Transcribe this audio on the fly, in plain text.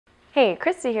Hey,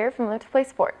 Christy here from Live to Play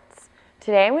Sports.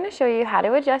 Today I'm going to show you how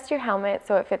to adjust your helmet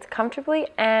so it fits comfortably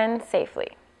and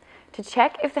safely. To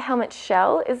check if the helmet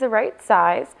shell is the right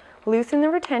size, loosen the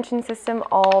retention system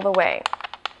all the way.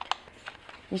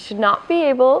 You should not be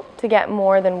able to get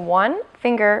more than one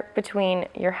finger between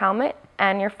your helmet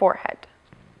and your forehead.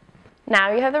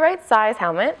 Now you have the right size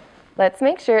helmet. Let's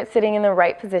make sure it's sitting in the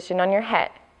right position on your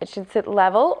head. It should sit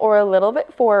level or a little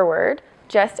bit forward,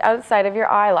 just outside of your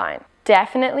eye line.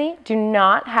 Definitely do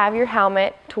not have your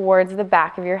helmet towards the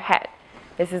back of your head.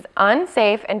 This is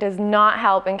unsafe and does not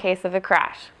help in case of a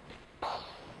crash.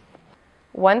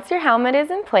 Once your helmet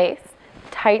is in place,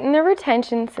 tighten the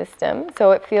retention system so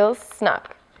it feels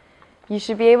snug. You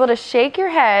should be able to shake your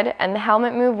head and the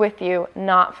helmet move with you,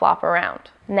 not flop around.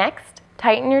 Next,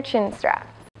 tighten your chin strap.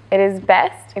 It is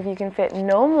best if you can fit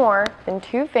no more than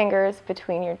 2 fingers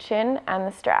between your chin and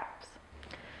the straps.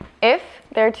 If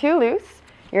they're too loose,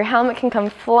 your helmet can come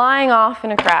flying off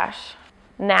in a crash.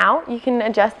 Now you can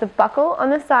adjust the buckle on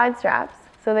the side straps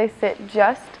so they sit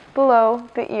just below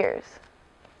the ears.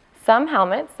 Some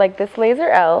helmets, like this Laser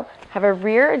L, have a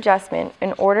rear adjustment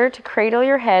in order to cradle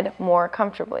your head more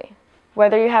comfortably.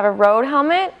 Whether you have a road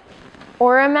helmet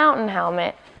or a mountain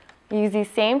helmet, use these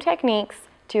same techniques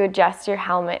to adjust your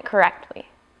helmet correctly.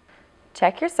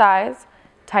 Check your size,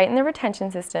 tighten the retention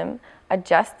system,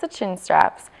 adjust the chin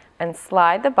straps, and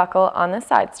slide the buckle on the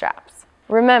side straps.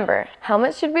 Remember,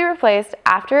 helmets should be replaced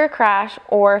after a crash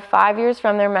or 5 years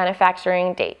from their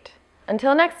manufacturing date.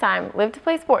 Until next time, Live to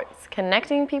Play Sports,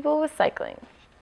 connecting people with cycling.